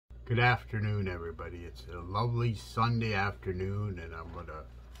Good afternoon, everybody. It's a lovely Sunday afternoon, and I'm going to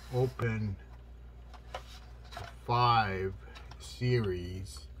open the 5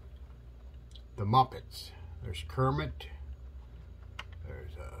 series, the Muppets. There's Kermit,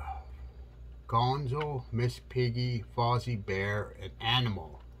 there's Gonzo, Miss Piggy, Fozzie Bear, and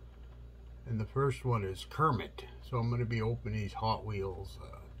Animal. And the first one is Kermit. So I'm going to be opening these Hot Wheels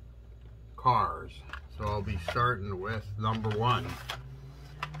cars. So I'll be starting with number 1.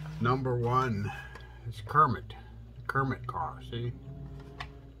 Number 1 is Kermit, the Kermit car. See,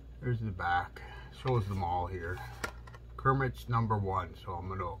 there's the back, shows them all here. Kermit's number 1, so I'm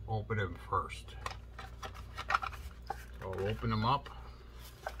going to open him first. So I'll open him up,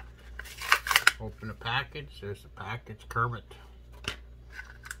 open the package. There's the package, Kermit.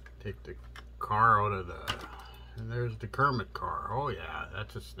 Take the car out of the, and there's the Kermit car. Oh yeah,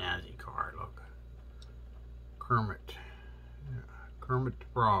 that's a snazzy car, look. Kermit. Yeah. Kermit the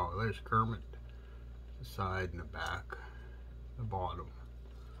Frog. There's Kermit, the side and the back, the bottom.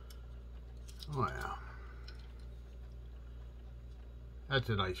 Oh yeah. That's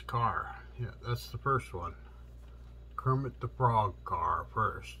a nice car. Yeah, that's the first one. Kermit the Frog car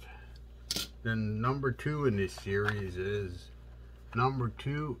first. Then number 2 in this series is, number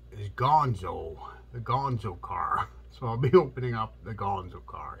 2 is Gonzo, the Gonzo car. So I'll be opening up the Gonzo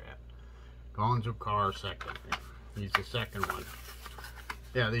car, yeah. Gonzo car second. He's the second one.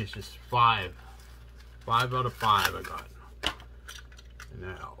 Yeah, these just 5 out of 5 I got. And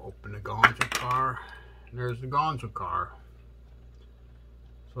then I'll open the Gonzo car. And there's the Gonzo car.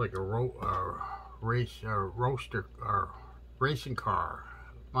 It's like a roaster or racing car.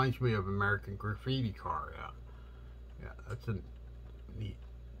 Reminds me of American Graffiti car. Yeah, that's a neat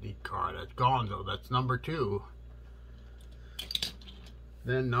car. That's Gonzo. That's number 2.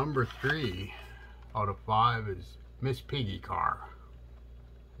 Then number 3 out of 5 is Miss Piggy car.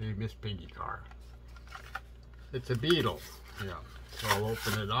 The Miss Piggy car. It's a beetle. Yeah. So I'll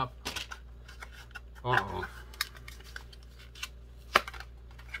open it up. Uh-oh.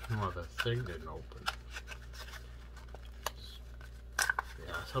 Oh, the thing didn't open.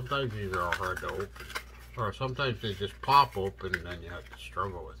 Yeah, sometimes these are all hard to open. Or sometimes they just pop open and then you have to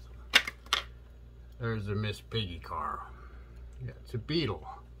struggle with them. There's the Miss Piggy car. Yeah, it's a beetle.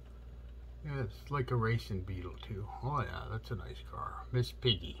 Yeah, it's like a racing beetle too. Oh yeah, that's a nice car. Miss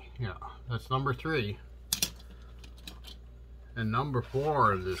Piggy. Yeah, that's number 3. And number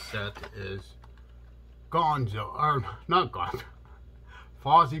 4 in this set is Gonzo, or not Gonzo,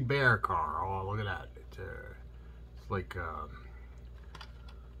 Fozzie Bear car. Oh, look at that. It's like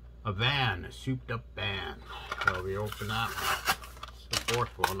a van, a souped up van. So we open that one. It's the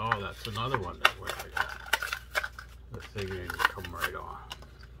 4th one. Oh, that's another one that way I got. The thing didn't come right on.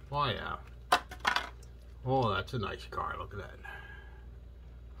 Oh yeah. Oh, that's a nice car. Look at that.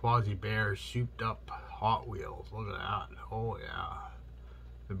 Fozzie Bear souped up Hot Wheels. Look at that. Oh yeah.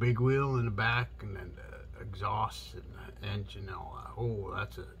 The big wheel in the back, and then the exhaust and the engine and all that. Oh,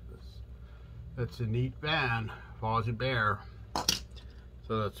 that's a neat van. Fozzie Bear.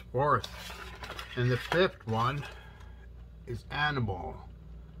 So that's 4th. And the 5th one is Animal.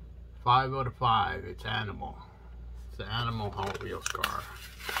 5 out of 5. It's Animal. It's the Animal Hot Wheels car.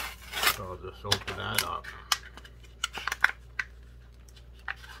 So I'll just open that up.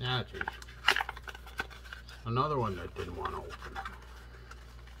 Yeah, geez. Another one that didn't want to open.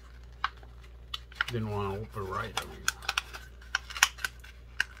 Didn't want to open right, I mean.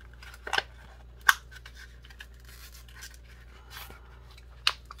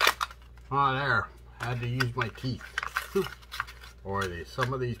 Oh, there. Had to use my teeth. Or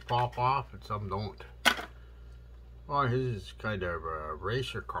some of these pop off and some don't. Oh, his is kind of a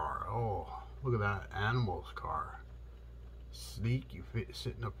racer car. Oh, look at that. Animal's car. Sleek, you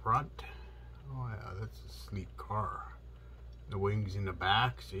sit in the front. Oh yeah, that's a sleek car. The wings in the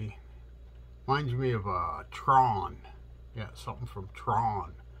back, see? Reminds me of Tron. Yeah, something from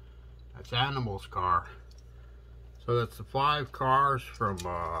Tron. That's Animal's car. So that's the 5 cars from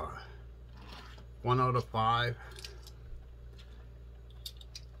 1 out of 5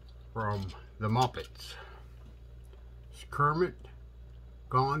 from the Muppets. Kermit,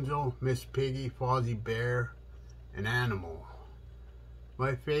 Gonzo, Miss Piggy, Fozzie Bear, and Animal.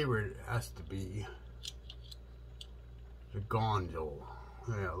 My favorite has to be the Gonzo.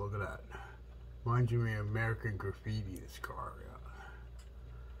 Yeah, look at that. Reminds me of American Graffiti, this car. Yeah.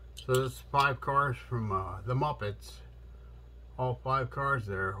 So there's 5 cars from the Muppets. All 5 cars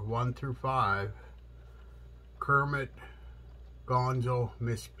there, 1 through 5. Kermit, Gonzo,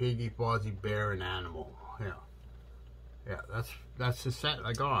 Miss Piggy, Fozzie Bear, and Animal. Yeah. Yeah, that's the set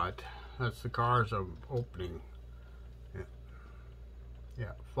I got. That's the cars I'm opening. Yeah.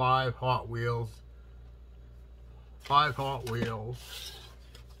 Yeah, 5 Hot Wheels. 5 Hot Wheels.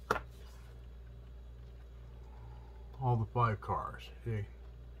 All the 5 cars. See?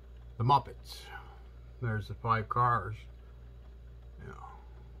 The Muppets. There's the 5 cars. Yeah.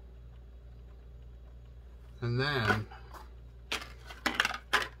 And then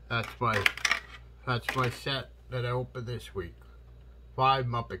that's my set that I opened this week. 5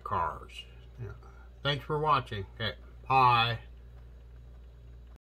 Muppet cars. Yeah. Thanks for watching. Okay. Bye.